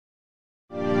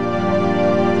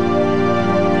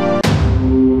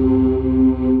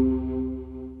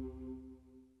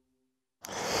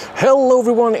Hello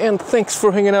everyone, and thanks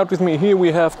for hanging out with me. Here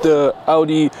we have the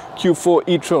Audi Q4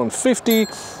 e-tron 50.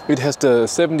 It has the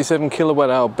 77 kilowatt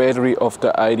hour battery of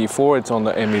the ID.4. It's on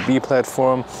the mach-e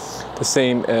platform, the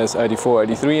same as ID.4,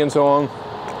 ID.3 and so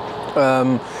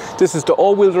on. This is the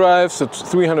all-wheel drive, so it's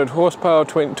 300 horsepower,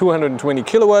 220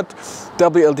 kilowatt.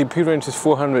 WLTP range is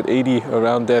 480,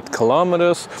 around that,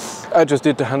 kilometers. I just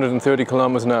did the 130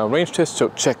 kilometers an hour range test, so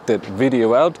check that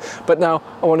video out. But now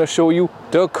I want to show you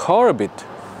the car a bit.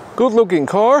 Good looking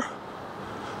car.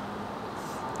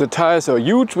 The tires are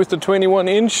huge with the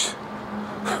 21-inch.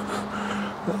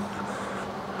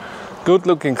 Good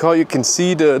looking car. You can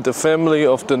see the family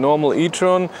of the normal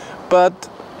e-tron, but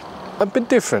a bit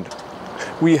different.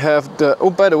 We have the, oh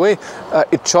by the way,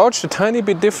 it charged a tiny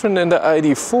bit different than the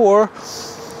ID.4.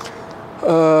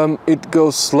 It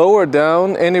goes slower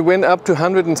down and it went up to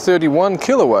 131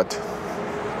 kilowatt.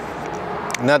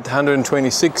 Not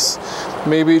 126.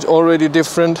 Maybe it's already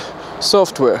different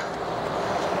software.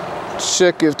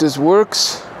 Check if this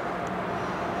works.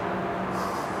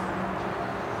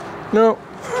 No,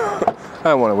 I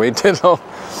don't want to wait that long.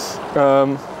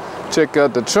 Check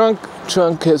out the trunk.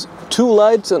 Trunk has two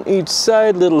lights on each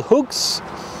side, little hooks.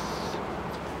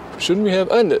 Shouldn't we have?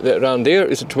 And around there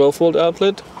is a 12-volt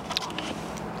outlet.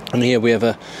 And here we have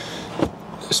a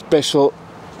special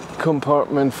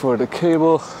compartment for the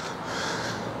cable.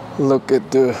 Look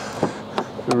at the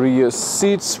rear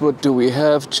seats. What do we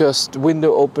have? Just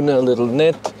window opener, a little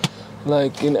net,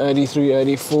 like in ID.3,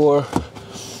 ID.4.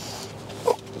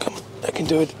 Oh, come on, I can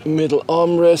do it. Middle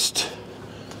armrest.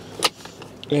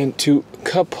 And two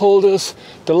cup holders.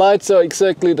 The lights are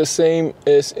exactly the same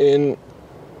as in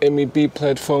mach-e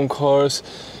platform cars.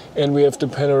 And we have the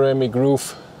panoramic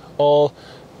roof. All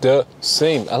the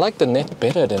same. I like the net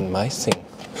better than my thing.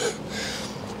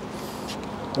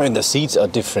 And the seats are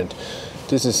different.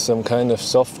 This is some kind of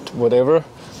soft whatever.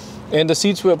 And the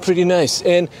seats were pretty nice.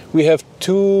 And we have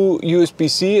two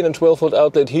USB-C and a 12-volt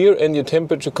outlet here, and your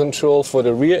temperature control for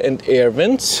the rear and air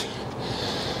vents.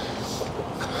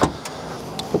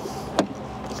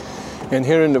 And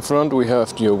here in the front we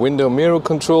have your window mirror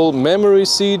control, memory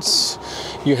seats.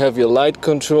 You have your light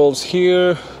controls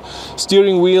here.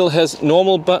 Steering wheel has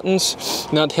normal buttons,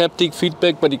 not haptic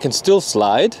feedback, but you can still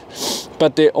slide.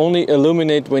 But they only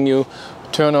illuminate when you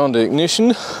turn on the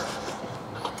ignition.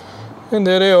 And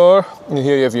there they are. And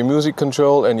here you have your music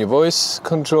control and your voice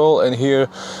control, and here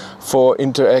for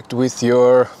interact with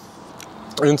your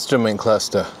instrument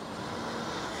cluster.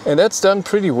 And that's done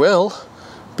pretty well,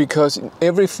 because in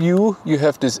every view you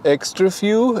have this extra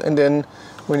view, and then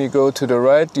when you go to the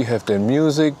right you have the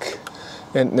music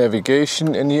and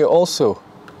navigation, and here also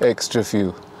extra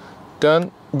view.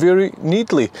 Done very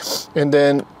neatly. And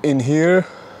then in here,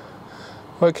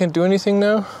 oh, I can't do anything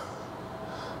now?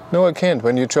 No, I can't.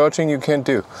 When you're charging you can't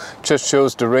do. Just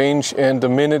shows the range and the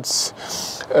minutes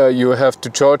you have to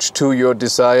charge to your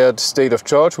desired state of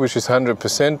charge, which is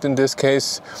 100% in this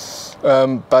case.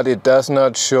 But it does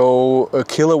not show a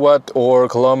kilowatt or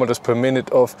kilometers per minute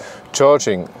of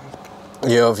charging.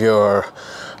 You have your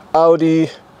Audi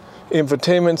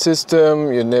infotainment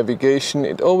system, your navigation.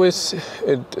 It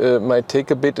might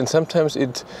take a bit, and sometimes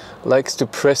it likes to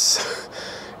press.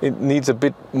 It needs a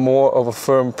bit more of a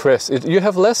firm press. You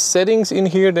have less settings in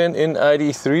here than in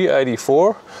ID.3,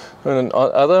 ID.4 and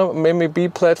other mach-e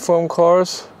platform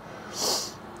cars.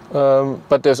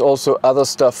 But there's also other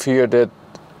stuff here that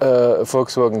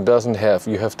Volkswagen doesn't have.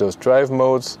 You have those drive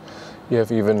modes. You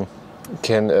have even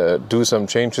can do some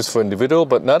changes for individual,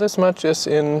 but not as much as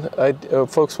in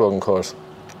Volkswagen cars,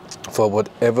 for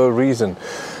whatever reason.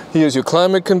 Here's your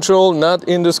climate control, not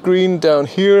in the screen. Down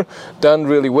here, done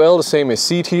really well, the same as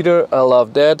seat heater. I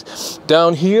love that.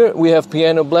 Down here we have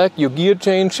piano black, your gear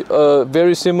change,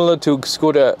 very similar to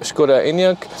Skoda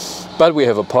Enyaq, but we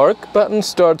have a park button,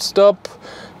 start, stop.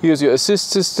 Here's your assist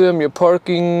system, your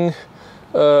parking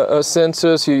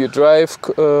sensors. Here you drive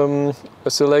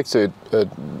select, so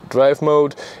drive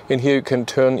mode, and here you can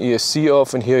turn ESC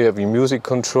off, and here you have your music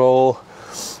control.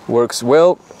 Works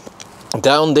well.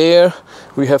 Down there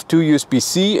we have two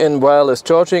USB-C and wireless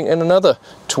charging, and another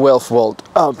 12-volt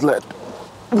outlet.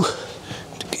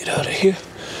 To get out of here.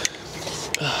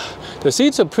 The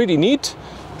seats are pretty neat.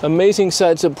 Amazing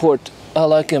side support. I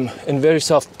like them, and very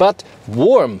soft but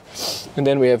warm. And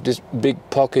then we have this big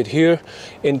pocket here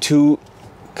and two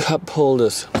cup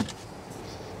holders.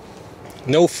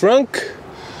 No frunk.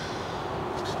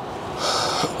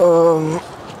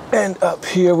 And up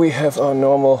here we have our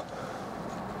normal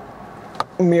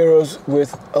mirrors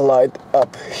with a light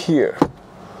up here,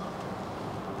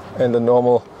 and the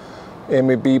normal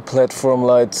mach-e platform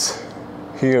lights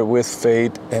here with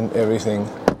fade and everything.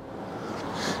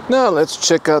 Now let's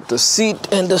check out the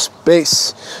seat and the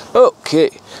space. Okay,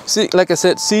 see, like I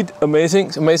said, seat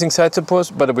amazing, amazing side supports,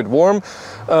 but a bit warm.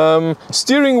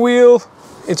 Steering wheel,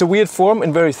 it's a weird form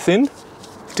and very thin.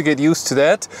 To get used to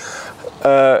that.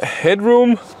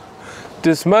 Headroom,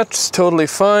 this much, totally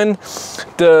fine.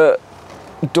 The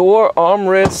door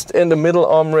armrest and the middle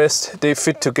armrest, they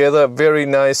fit together, very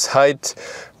nice height,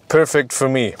 perfect for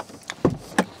me.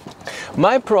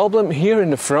 My problem here in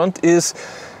the front is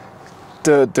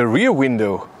the rear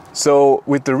window. So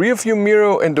with the rear view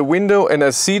mirror and the window, and I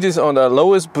see this on the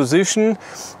lowest position,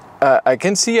 I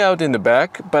can see out in the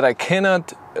back, but I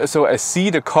cannot, so I see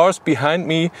the cars behind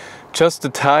me, just the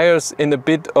tires in a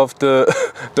bit of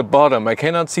the bottom. I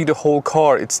cannot see the whole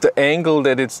car. It's the angle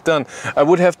that it's done. I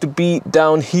would have to be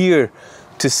down here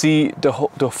to see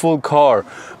the full car,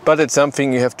 but it's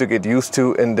something you have to get used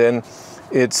to, and then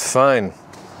it's fine.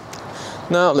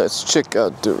 Now let's check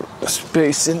out the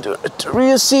space in the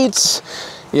rear seats.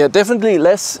 Yeah, definitely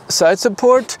less side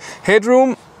support.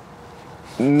 Headroom,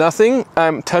 nothing.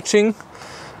 I'm touching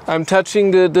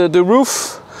the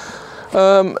roof.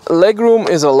 Legroom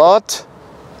is a lot.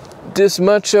 This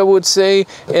much I would say,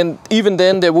 and even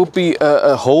then there would be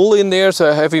a hole in there, so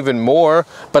I have even more,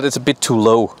 but it's a bit too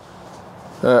low.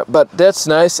 But that's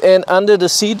nice. And under the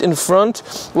seat in front,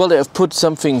 well, they have put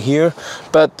something here,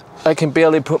 but I can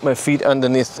barely put my feet under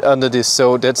this,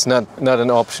 so that's not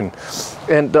an option.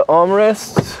 And the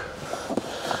armrests,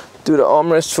 do the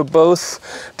armrests for both.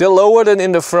 They're lower than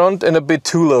in the front and a bit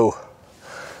too low.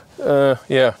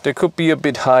 Yeah, they could be a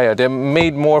bit higher. They're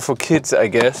made more for kids, I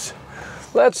guess.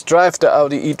 Let's drive the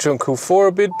Audi e-tron Q4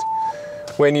 a bit.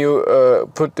 When you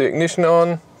put the ignition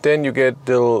on, then you get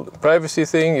the little privacy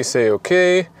thing. You say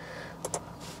okay.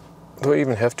 Do I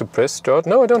even have to press start?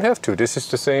 No, I don't have to. This is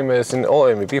the same as in all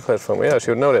MEB platform. Yeah, I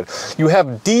should know that. You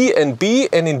have D and B,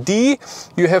 and in D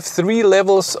you have 3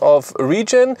 levels of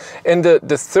regen, and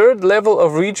the third level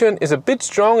of regen is a bit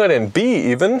stronger than B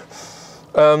even.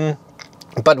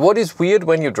 But what is weird,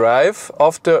 when you drive,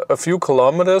 after a few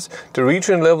kilometers, the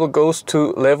regen level goes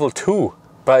to level 2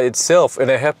 by itself,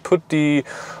 and I have put the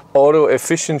auto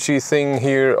efficiency thing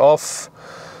here off,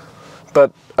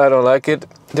 but I don't like it.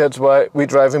 That's why we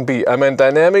drive in B. I'm in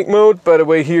dynamic mode. By the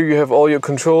way, here you have all your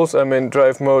controls. I'm in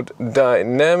drive mode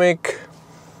dynamic.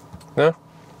 No?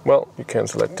 Well, you can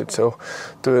select it, so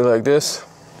do it like this.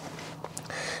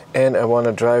 And I want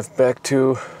to drive back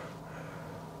to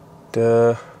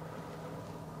the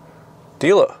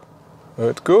dealer.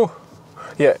 Let's go.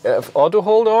 Yeah, I have auto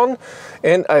hold on,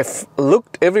 and I've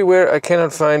looked everywhere. I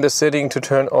cannot find a setting to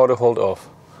turn auto hold off.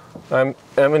 I'm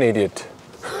an idiot.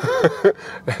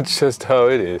 That's just how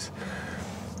it is.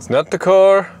 It's not the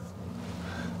car,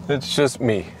 it's just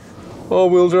me.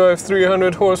 All-wheel drive,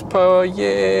 300 horsepower,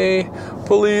 yay!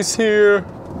 Police here,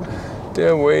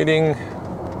 they're waiting.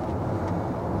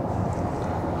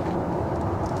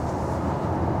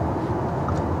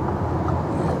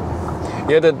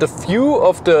 Yeah, the view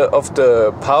of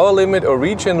the power limit or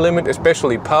regen limit,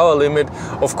 especially power limit,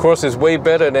 of course is way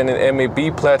better than an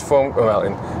MEB platform, well,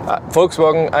 in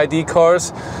Volkswagen ID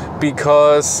cars,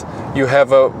 because you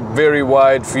have a very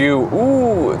wide view.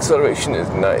 Ooh, acceleration is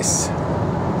nice.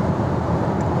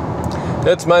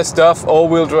 That's my stuff,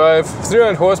 all-wheel drive,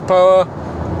 300 horsepower.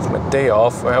 It's my day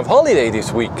off. I have holiday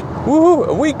this week. Woohoo,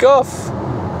 a week off.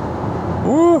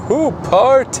 Woohoo,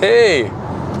 party.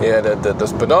 Yeah, the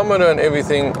speedometer and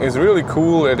everything is really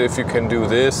cool, that if you can do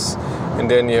this, and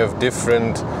then you have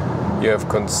different, you have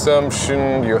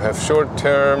consumption, you have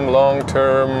short-term,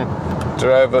 long-term,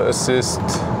 driver assist,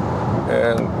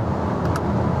 and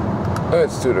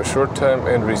let's do the short time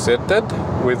and reset that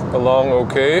with a long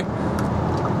OK.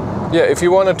 Yeah, if you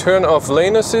want to turn off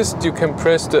lane assist, you can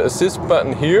press the assist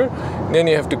button here, and then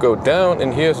you have to go down,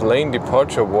 and here's lane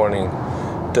departure warning.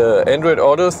 The Android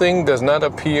Auto thing does not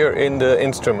appear in the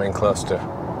instrument cluster.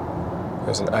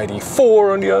 There's an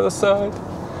ID4 on the other side.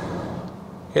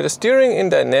 Yeah, the steering in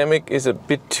dynamic is a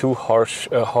bit too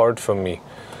hard for me.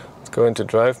 Let's go into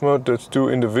drive mode. Let's do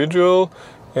individual,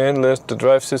 and let the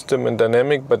drive system in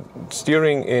dynamic, but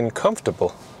steering in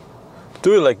comfortable.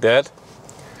 Do it like that.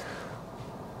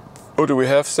 Oh, do we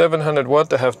have 700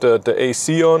 watt? I have the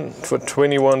AC on for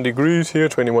 21 degrees here,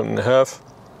 21.5.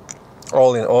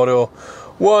 All in auto.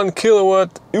 1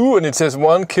 kilowatt, ooh, and it says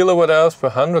 1 kilowatt hours per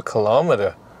 100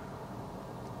 kilometer.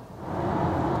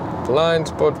 Blind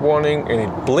spot warning, and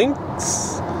it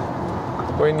blinks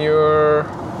when you're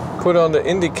put on the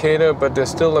indicator, but there's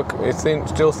still it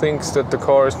still thinks that the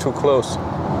car is too close.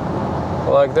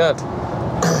 Like that.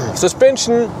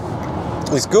 Suspension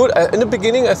is good. In the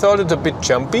beginning I thought it's a bit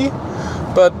jumpy,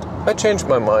 but I changed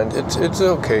my mind. It's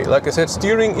okay. Like I said,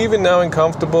 steering even now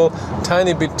uncomfortable,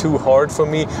 tiny bit too hard for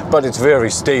me, but it's very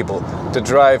stable. The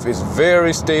drive is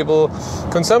very stable.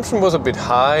 Consumption was a bit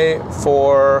high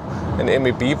for an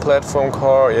MEB platform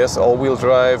car. Yes, all-wheel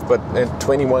drive, but at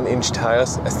 21-inch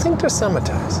tires. I think they're summer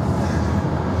tires.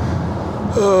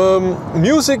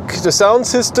 Music, the sound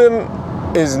system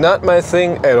is not my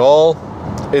thing at all.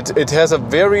 It has a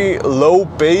very low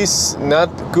bass, not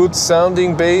good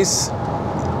sounding bass.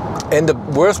 And the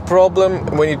worst problem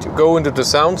when you go into the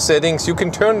sound settings, you can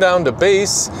turn down the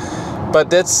bass, but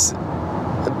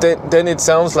then it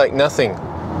sounds like nothing.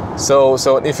 So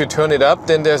if you turn it up,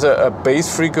 then there's a bass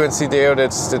frequency there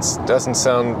that doesn't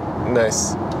sound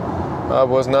nice.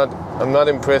 I'm not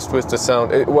impressed with the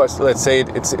sound. It was, let's say,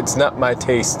 it's not my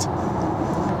taste.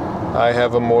 I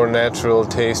have a more natural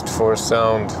taste for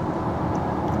sound.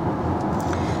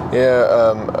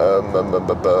 Yeah,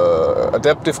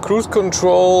 adaptive cruise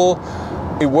control.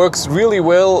 It works really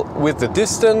well with the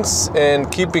distance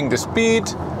and keeping the speed.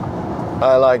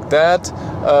 I like that.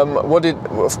 What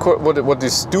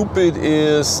is stupid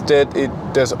is that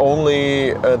there's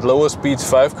only at lower speeds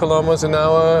 5 kilometers an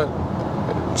hour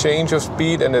change of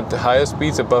speed, and at the higher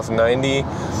speeds above 90,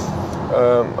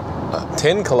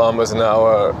 10 kilometers an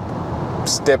hour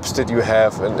steps that you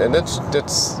have, and that's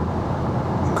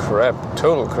crap,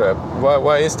 total crap.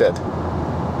 Why is that?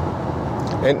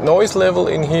 And noise level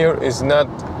in here is not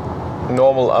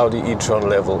normal Audi e-tron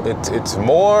level. It's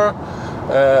more,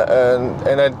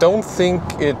 and I don't think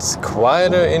it's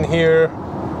quieter in here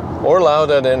or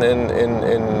louder than in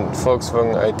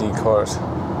Volkswagen ID cars.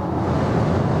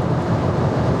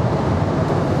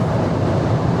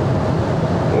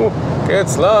 Ooh,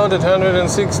 gets loud at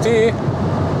 160.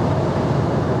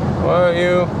 Why are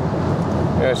you?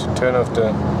 Yeah, I should turn off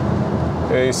the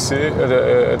AC,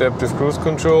 the adaptive cruise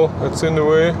control. That's in the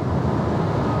way.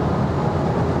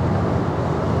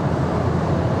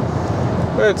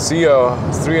 Let's see how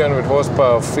 300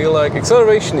 horsepower feel like.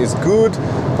 Acceleration is good,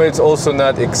 but it's also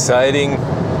not exciting.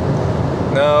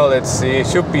 Now let's see, it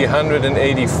should be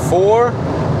 184.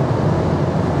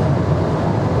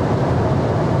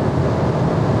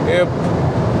 Yep.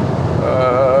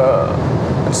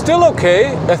 Still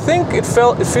okay. I think it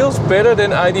feels better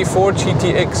than ID4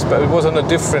 GTX, but it was on a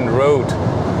different road.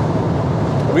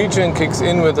 Regen kicks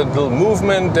in with a little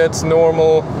movement, that's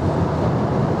normal.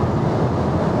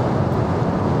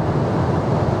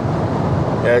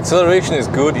 Yeah, acceleration is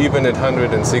good even at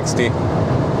 160.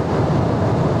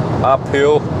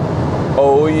 Uphill.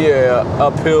 Oh yeah,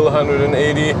 uphill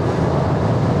 180.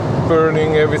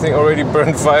 Burning everything, already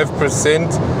burned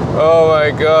 5%. Oh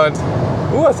my god.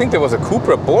 Ooh, I think there was a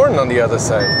Cupra Born on the other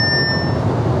side.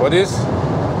 What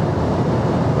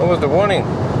was the warning?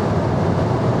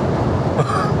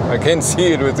 I can't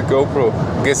see it with the GoPro.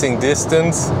 I'm guessing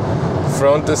distance,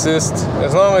 front assist.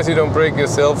 As long as you don't break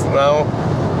yourself now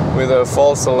with a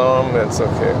false alarm, that's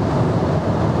okay.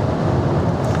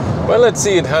 Well, let's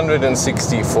see at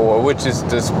 164, which is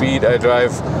the speed I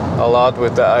drive a lot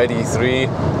with the ID3.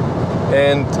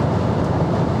 And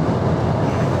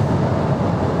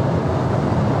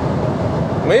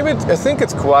maybe I think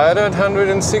it's quieter at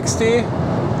 160,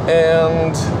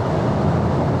 and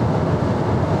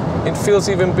it feels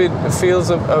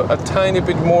a tiny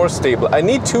bit more stable. I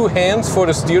need 2 hands for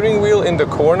the steering wheel in the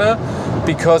corner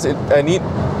because I need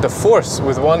the force.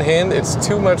 With one hand, it's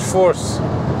too much force.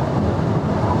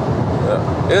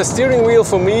 The steering wheel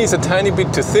for me is a tiny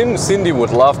bit too thin. Cindy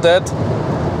would love that.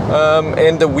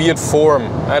 And the weird form.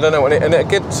 I don't know. And I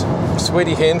get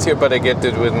sweaty hands here, but I get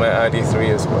it with my ID3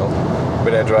 as well.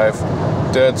 When I drive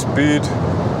that speed.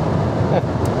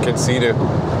 You can see the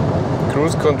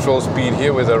cruise control speed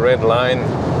here with a red line.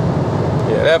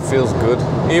 Yeah, that feels good,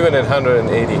 even at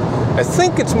 180. I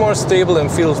think it's more stable and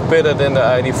feels better than the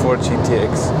ID4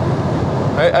 GTX.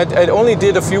 I only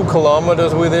did a few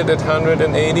kilometers with it at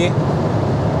 180.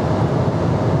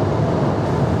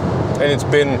 And it's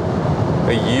been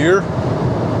a year.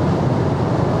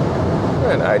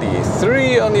 And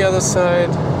ID3 on the other side.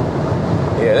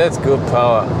 Yeah, that's good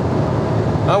power.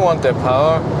 I want that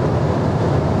power.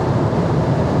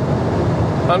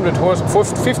 100 horse,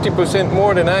 50%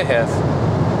 more than I have.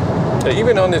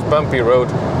 Even on this bumpy road,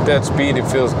 that speed, it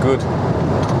feels good.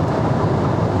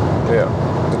 Yeah,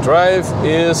 the drive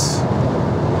is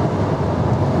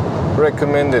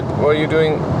recommended. What are you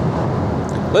doing?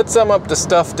 Let's sum up the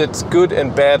stuff that's good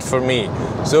and bad for me.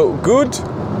 So good.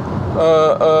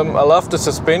 I love the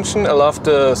suspension, I love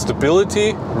the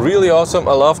stability, really awesome.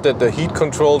 I love that the heat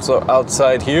controls are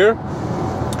outside here.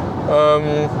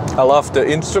 I love the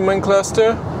instrument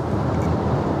cluster.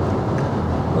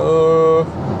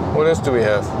 What else do we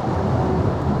have?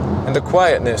 and the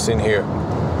quietness in here.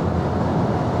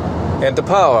 And the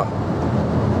power.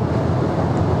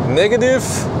 Negative,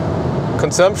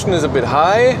 consumption is a bit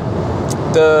high.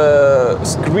 The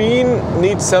screen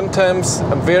needs sometimes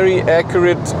a very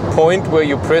accurate point where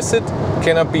you press it.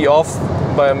 Cannot be off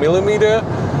by a millimeter.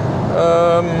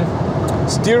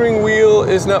 Steering wheel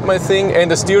is not my thing, and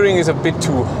the steering is a bit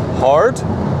too hard.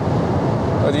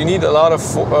 You need a lot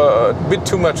of a bit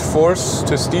too much force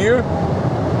to steer.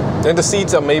 And the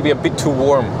seats are maybe a bit too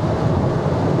warm.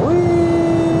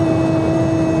 Whee!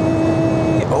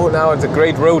 Oh, now it's a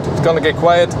great road. It's gonna get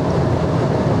quiet.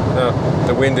 No,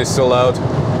 the wind is so loud.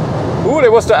 Ooh,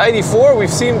 there was the ID4 we've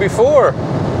seen before.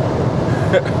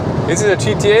 Is it a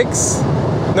GTX?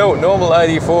 No, normal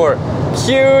ID4.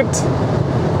 Cute!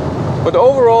 But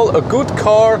overall, a good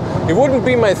car. It wouldn't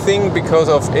be my thing because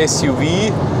of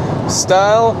SUV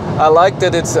style. I like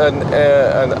that it's an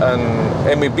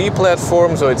MEB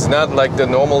platform, so it's not like the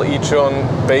normal e-tron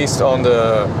based on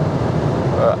the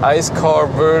ICE car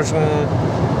version.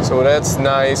 So that's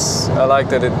nice. I like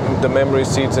that the memory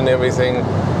seats and everything.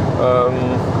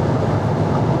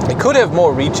 It could have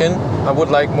more reach-in. I would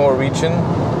like more reach-in.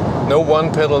 No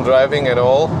one-pedal driving at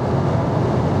all.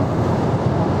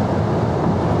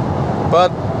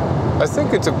 But I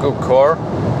think it's a good car.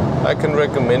 I can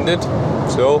recommend it.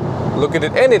 So look at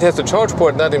it. And it has the charge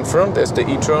port not in front as the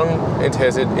e-tron. It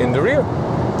has it in the rear.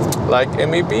 Like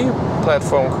MEB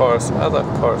platform cars, other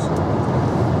cars.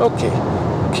 Okay.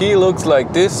 Key looks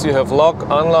like this. You have lock,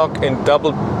 unlock, and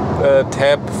double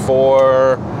tap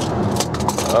for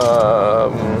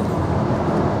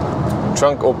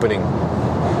trunk opening.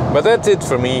 But that's it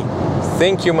for me.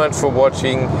 Thank you much for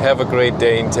watching. Have a great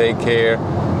day and take care.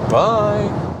 Bye.